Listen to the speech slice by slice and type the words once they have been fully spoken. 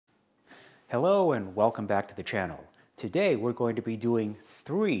Hello and welcome back to the channel. Today we're going to be doing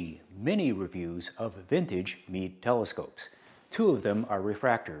 3 mini reviews of vintage Meade telescopes. 2 of them are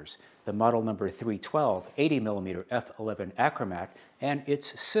refractors, the model number 312 80mm f11 achromat and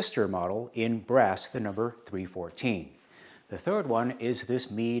its sister model in brass, the number 314. The third one is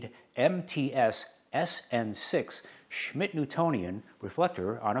this Meade MTS-SN6 Schmidt-Newtonian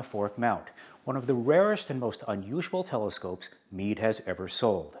reflector on a fork mount, one of the rarest and most unusual telescopes Meade has ever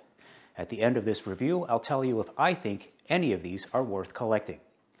sold. At the end of this review, I'll tell you if I think any of these are worth collecting.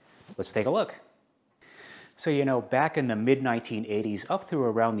 Let's take a look. So, back in the mid-1980s up through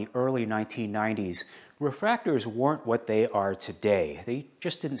around the early 1990s, refractors weren't what they are today. They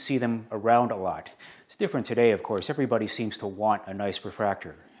just didn't see them around a lot. It's different today, of course. Everybody seems to want a nice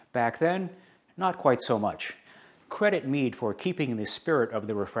refractor. Back then, not quite so much. Credit Meade for keeping the spirit of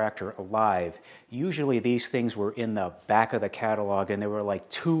the refractor alive. Usually these things were in the back of the catalog and there were like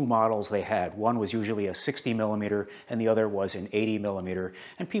 2 models they had. One was usually a 60mm and the other was an 80mm,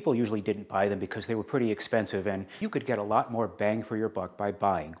 and people usually didn't buy them because they were pretty expensive and you could get a lot more bang for your buck by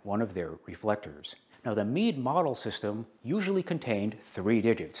buying one of their reflectors. Now the Meade model system usually contained 3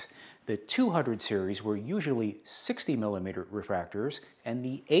 digits. The 200 series were usually 60mm refractors, and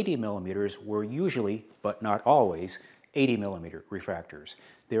the 80mm were usually, but not always, 80mm refractors.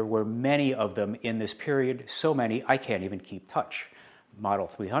 There were many of them in this period, so many I can't even keep touch. Model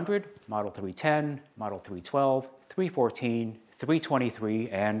 300, Model 310, Model 312, 314, 323,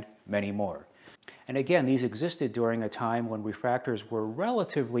 and many more. And again, these existed during a time when refractors were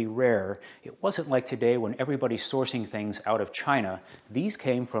relatively rare. It wasn't like today when everybody's sourcing things out of China. These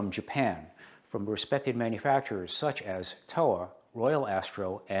came from Japan, from respected manufacturers such as Toa, Royal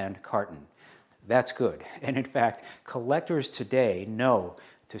Astro, and Carton. That's good. And in fact, collectors today know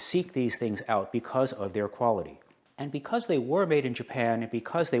to seek these things out because of their quality. And because they were made in Japan and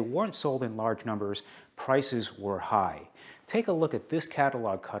because they weren't sold in large numbers, prices were high. Take a look at this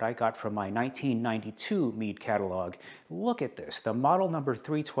catalog cut I got from my 1992 Meade catalog. Look at this, the model number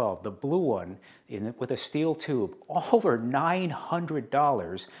 312, the blue one with a steel tube, over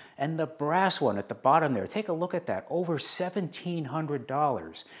 $900, and the brass one at the bottom there, take a look at that, over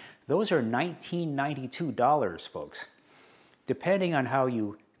 $1,700. Those are $1,992, folks. Depending on how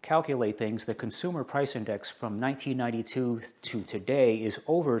you calculate things, the consumer price index from 1992 to today is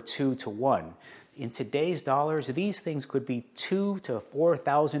over 2 to 1. In today's dollars, these things could be $2,000 to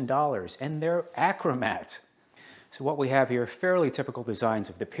 $4,000, and they're achromats. So what we have here, fairly typical designs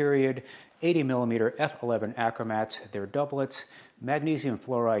of the period, 80mm f11 achromats, they're doublets, magnesium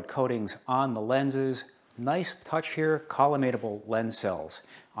fluoride coatings on the lenses, nice touch here, collimatable lens cells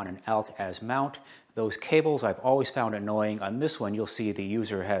on an alt-as mount. Those cables I've always found annoying. On this one, you'll see the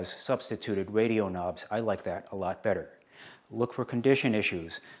user has substituted radio knobs. I like that a lot better. Look for condition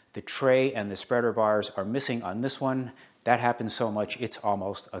issues. The tray and the spreader bars are missing on this one. That happens so much, it's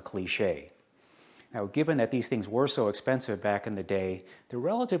almost a cliche. Now, given that these things were so expensive back in the day, they're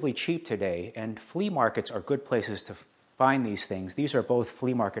relatively cheap today, and flea markets are good places to find these things. These are both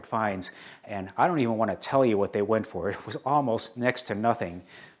flea market finds, and I don't even want to tell you what they went for. It was almost next to nothing.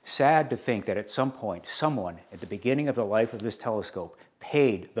 Sad to think that at some point, someone at the beginning of the life of this telescope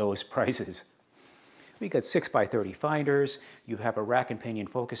paid those prices. We got 6x30 finders, you have a rack and pinion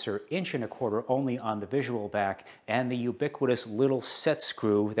focuser 1.25 inches only on the visual back, and the ubiquitous little set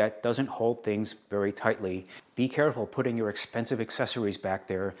screw that doesn't hold things very tightly. Be careful putting your expensive accessories back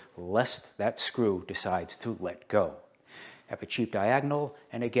there, lest that screw decides to let go. Have a cheap diagonal,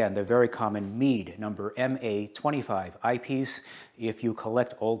 and again, the very common Meade number MA25 eyepiece. If you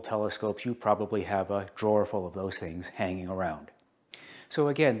collect old telescopes, you probably have a drawer full of those things hanging around. So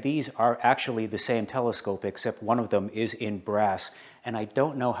again, these are actually the same telescope, except one of them is in brass, and I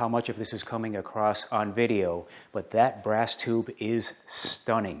don't know how much of this is coming across on video, but that brass tube is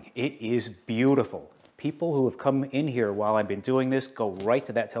stunning. It is beautiful. People who have come in here while I've been doing this go right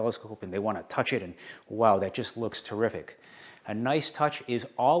to that telescope and they want to touch it, and wow, that just looks terrific. A nice touch is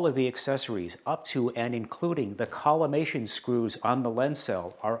all of the accessories up to and including the collimation screws on the lens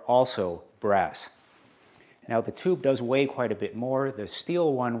cell are also brass. Now the tube does weigh quite a bit more. The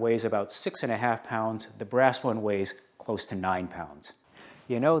steel one weighs about 6.5 pounds. The brass one weighs close to 9 pounds.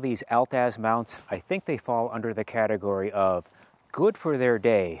 You know, these alt-as mounts, I think they fall under the category of good for their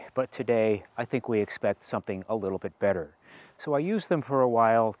day, but today I think we expect something a little bit better. So I used them for a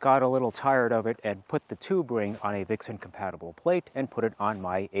while, got a little tired of it, and put the tube ring on a Vixen compatible plate and put it on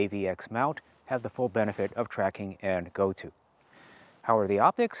my AVX mount, have the full benefit of tracking and go-to. How are the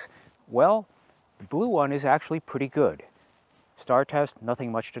optics? Well, the blue one is actually pretty good. Star test,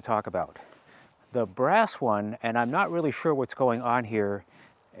 nothing much to talk about. The brass one, and I'm not really sure what's going on here,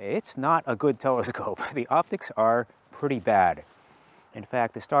 It's not a good telescope. The optics are pretty bad. In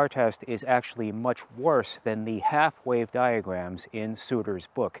fact, the star test is actually much worse than the half-wave diagrams in Suter's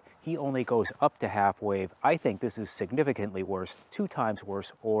book. He only goes up to half-wave. I think this is significantly worse, 2 times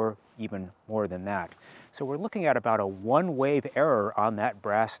worse, or even more than that. So we're looking at about a 1-wave error on that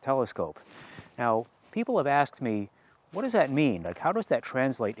brass telescope. Now, people have asked me, what does that mean? Like, how does that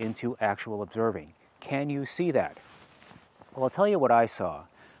translate into actual observing? Can you see that? Well, I'll tell you what I saw.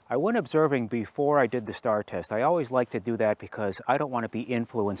 I went observing before I did the star test. I always like to do that because I don't want to be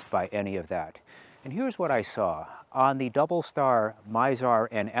influenced by any of that. And here's what I saw. On the double star Mizar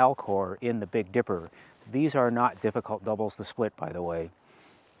and Alcor in the Big Dipper, these are not difficult doubles to split, by the way,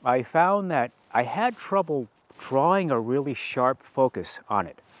 I found that I had trouble drawing a really sharp focus on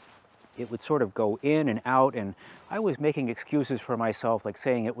it. It would sort of go in and out, and I was making excuses for myself, like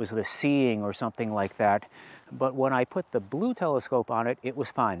saying it was the seeing or something like that. But when I put the blue telescope on it, it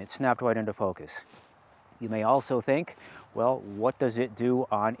was fine. It snapped right into focus. You may also think, well, what does it do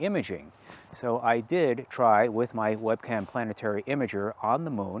on imaging? So I did try with my webcam planetary imager on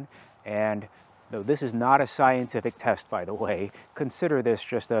the moon, and though this is not a scientific test, by the way, consider this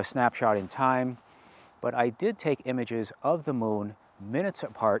just a snapshot in time, but I did take images of the moon minutes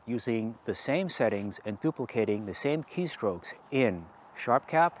apart using the same settings and duplicating the same keystrokes in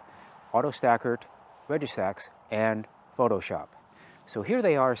SharpCap, AutoStackert, Registax, and Photoshop. So here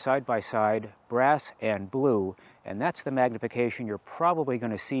they are side by side, brass and blue, and that's the magnification you're probably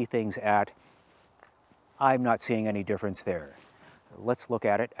going to see things at. I'm not seeing any difference there. Let's look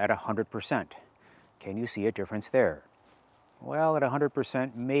at it at 100%. Can you see a difference there? Well, at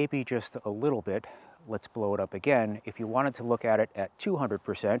 100%, maybe just a little bit. Let's blow it up again. If you wanted to look at it at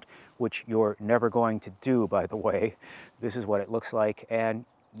 200%, which you're never going to do, by the way, this is what it looks like. And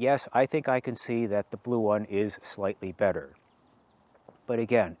yes, I think I can see that the blue one is slightly better. But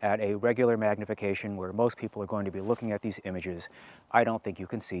again, at a regular magnification where most people are going to be looking at these images, I don't think you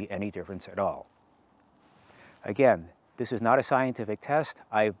can see any difference at all. Again, this is not a scientific test.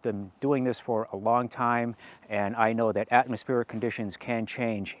 I've been doing this for a long time, and I know that atmospheric conditions can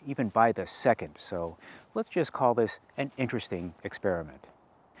change even by the second. So let's just call this an interesting experiment.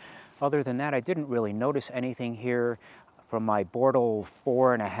 Other than that, I didn't really notice anything here. From my Bortle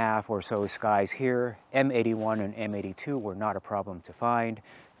 4.5 or so skies here, M81 and M82 were not a problem to find.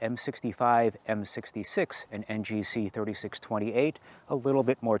 M65, M66, and NGC 3628, a little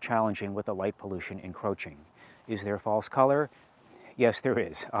bit more challenging with the light pollution encroaching. Is there false color? Yes, there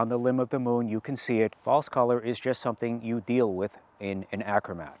is. On the limb of the moon, you can see it. False color is just something you deal with in an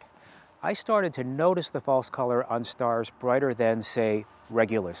achromat. I started to notice the false color on stars brighter than, say,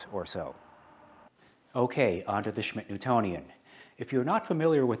 Regulus or so. Okay, onto the Schmidt-Newtonian. If you're not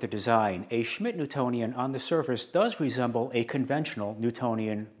familiar with the design, a Schmidt-Newtonian on the surface does resemble a conventional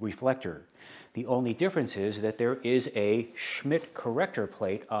Newtonian reflector. The only difference is that there is a Schmidt corrector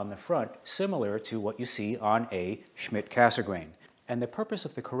plate on the front, similar to what you see on a Schmidt Cassegrain. And the purpose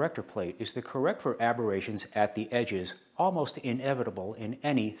of the corrector plate is to correct for aberrations at the edges, almost inevitable in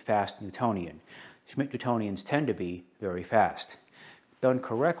any fast Newtonian. Schmidt-Newtonians tend to be very fast. Done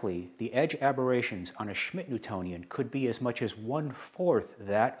correctly, the edge aberrations on a Schmidt-Newtonian could be as much as 1/4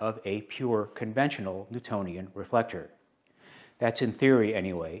 that of a pure conventional Newtonian reflector. That's in theory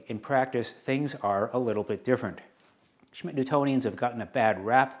anyway. In practice, things are a little bit different. Schmidt-Newtonians have gotten a bad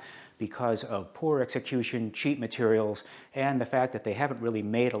rap because of poor execution, cheap materials, and the fact that they haven't really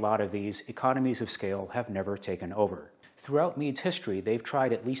made a lot of these. Economies of scale have never taken over. Throughout Meade's history, they've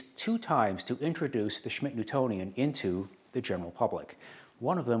tried at least 2 times to introduce the Schmidt-Newtonian into the general public.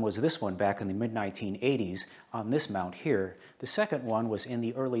 One of them was this one back in the mid-1980s on this mount here. The second one was in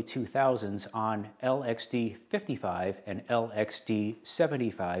the early 2000s on LXD55 and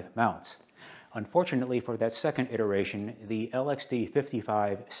LXD75 mounts. Unfortunately for that second iteration, the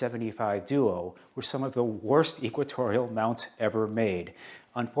LXD55-75 duo were some of the worst equatorial mounts ever made,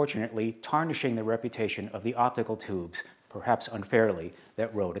 unfortunately tarnishing the reputation of the optical tubes, perhaps unfairly,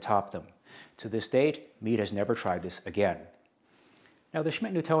 that rode atop them. To this date, Meade has never tried this again. Now, the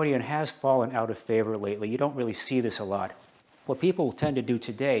Schmidt-Newtonian has fallen out of favor lately. You don't really see this a lot. What people tend to do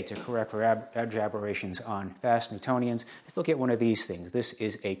today to correct for edge aberrations on fast Newtonians is they'll get one of these things. This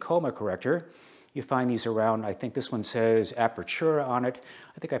is a coma corrector. You find these around, I think this one says Apertura on it.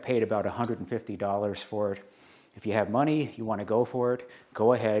 I think I paid about $150 for it. If you have money, you want to go for it,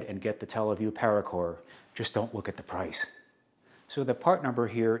 go ahead and get the Teleview Paracore. Just don't look at the price. So the part number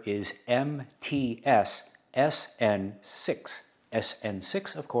here is MTS-SN6.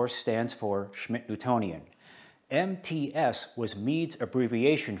 SN6, of course, stands for Schmidt-Newtonian. MTS was Meade's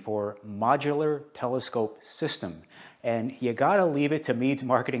abbreviation for Modular Telescope System, And you gotta leave it to Meade's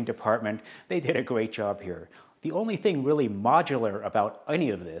marketing department. They did a great job here. The only thing really modular about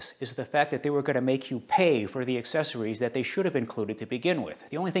any of this is the fact that they were going to make you pay for the accessories that they should have included to begin with.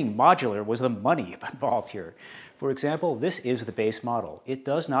 The only thing modular was the money involved here. For example, this is the base model. It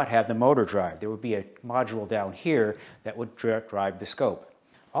does not have the motor drive. There would be a module down here that would drive the scope.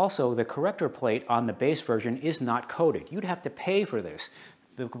 Also, the corrector plate on the base version is not coated. You'd have to pay for this.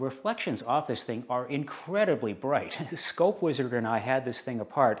 The reflections off this thing are incredibly bright. Scope Wizard and I had this thing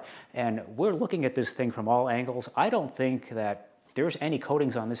apart, and we're looking at this thing from all angles. I don't think that there's any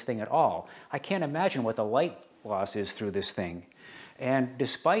coatings on this thing at all. I can't imagine what the light loss is through this thing. And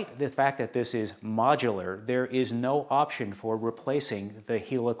despite the fact that this is modular, there is no option for replacing the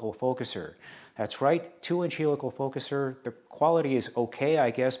helical focuser. That's right, 2-inch helical focuser. The quality is okay, I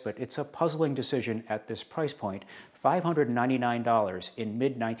guess, but it's a puzzling decision at this price point. $599 in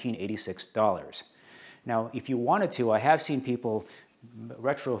mid-1986 dollars. Now, if you wanted to, I have seen people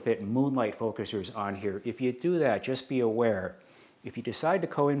retrofit moonlight focusers on here. If you do that, just be aware, if you decide to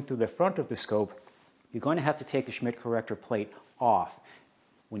go in through the front of the scope, you're going to have to take the Schmidt corrector plate off.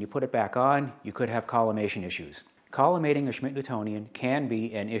 When you put it back on, you could have collimation issues. Collimating a Schmidt Newtonian can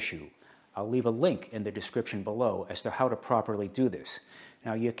be an issue. I'll leave a link in the description below as to how to properly do this.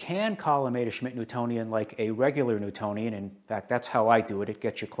 Now, you can collimate a Schmidt Newtonian like a regular Newtonian. In fact, that's how I do it. It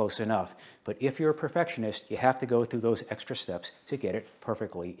gets you close enough. But if you're a perfectionist, you have to go through those extra steps to get it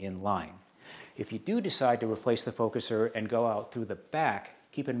perfectly in line. If you do decide to replace the focuser and go out through the back,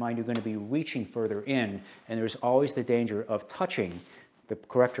 keep in mind you're going to be reaching further in, and there's always the danger of touching the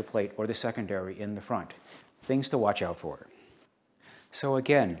corrector plate or the secondary in the front. Things to watch out for. So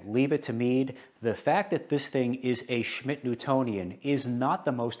again, leave it to Meade. The fact that this thing is a Schmidt-Newtonian is not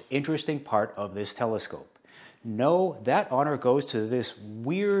the most interesting part of this telescope. No, that honor goes to this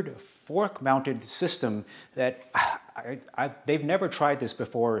weird fork-mounted system that they've never tried this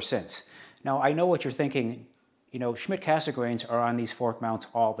before or since. Now, I know what you're thinking. You know, Schmidt-Cassegrains are on these fork mounts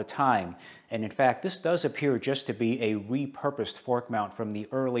all the time. And in fact, this does appear just to be a repurposed fork mount from the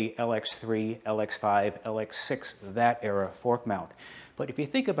early LX3, LX5, LX6, that era fork mount. But if you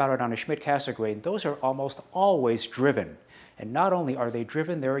think about it on a Schmidt-Cassegrain, those are almost always driven. And not only are they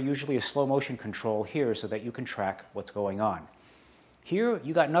driven, there are usually a slow motion control here so that you can track what's going on. Here,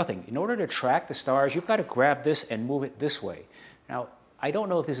 you got nothing. In order to track the stars, you've got to grab this and move it this way. Now, I don't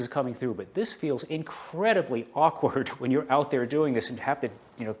know if this is coming through, but this feels incredibly awkward when you're out there doing this and have to,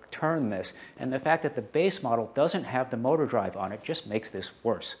 turn this. And the fact that the base model doesn't have the motor drive on it just makes this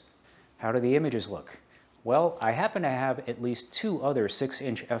worse. How do the images look? Well, I happen to have at least 2 other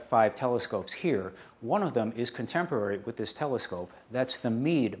 6-inch f5 telescopes here. One of them is contemporary with this telescope. That's the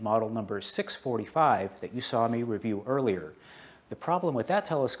Meade model number 645 that you saw me review earlier. The problem with that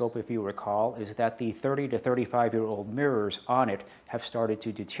telescope, if you recall, is that the 30 to 35-year-old mirrors on it have started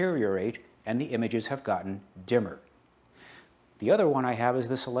to deteriorate and the images have gotten dimmer. The other one I have is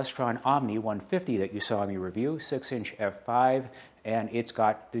the Celestron Omni 150 that you saw me review, 6-inch f5, and it's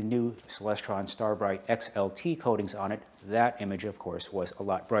got the new Celestron Starbright XLT coatings on it. That image, of course, was a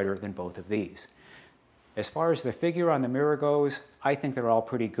lot brighter than both of these. As far as the figure on the mirror goes, I think they're all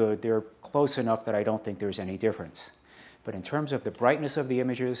pretty good. They're close enough that I don't think there's any difference. But in terms of the brightness of the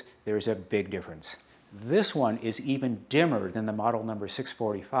images, there's a big difference. This one is even dimmer than the model number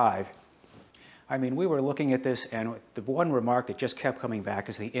 645. I mean, we were looking at this, and the one remark that just kept coming back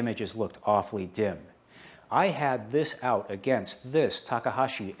is the images looked awfully dim. I had this out against this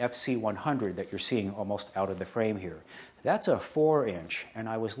Takahashi FC100 that you're seeing almost out of the frame here. That's a 4-inch, and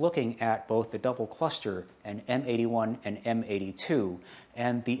I was looking at both the double cluster and M81 and M82,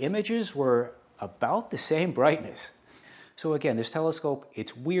 and the images were about the same brightness. So again, this telescope,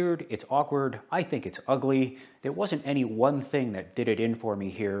 it's weird, it's awkward, I think it's ugly. There wasn't any one thing that did it in for me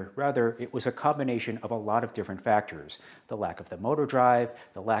here. Rather, it was a combination of a lot of different factors. The lack of the motor drive,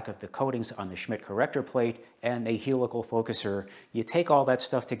 the lack of the coatings on the Schmidt corrector plate, and a helical focuser. You take all that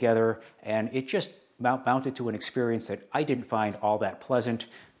stuff together, and it just mounted to an experience that I didn't find all that pleasant.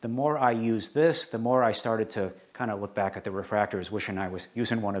 The more I used this, the more I started to kind of look back at the refractors, wishing I was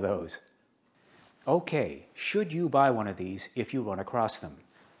using one of those. Okay, should you buy one of these if you run across them?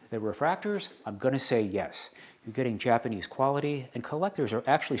 The refractors, I'm going to say yes. You're getting Japanese quality, and collectors are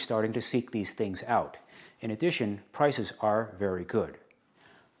actually starting to seek these things out. In addition, prices are very good.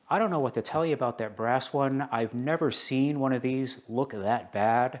 I don't know what to tell you about that brass one. I've never seen one of these look that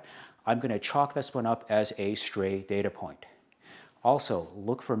bad. I'm going to chalk this one up as a stray data point. Also,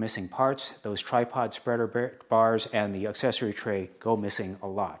 look for missing parts. Those tripod spreader bars and the accessory tray go missing a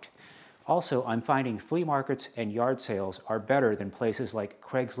lot. Also, I'm finding flea markets and yard sales are better than places like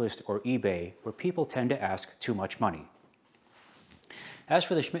Craigslist or eBay, where people tend to ask too much money. As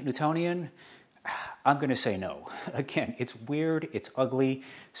for the Schmidt-Newtonian, I'm going to say no. Again, it's weird, it's ugly.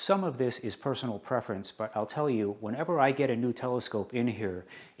 Some of this is personal preference, but I'll tell you, whenever I get a new telescope in here,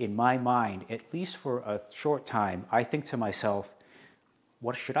 in my mind, at least for a short time, I think to myself,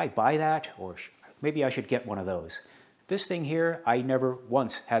 what, should I buy that? Or maybe I should get one of those. This thing here, I never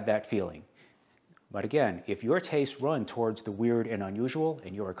once had that feeling. But again, if your tastes run towards the weird and unusual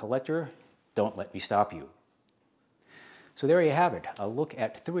and you're a collector, don't let me stop you. So there you have it, a look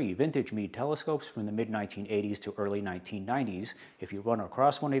at 3 vintage Meade telescopes from the mid-1980s to early 1990s. If you run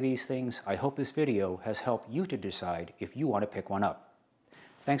across one of these things, I hope this video has helped you to decide if you want to pick one up.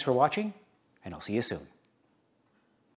 Thanks for watching, and I'll see you soon.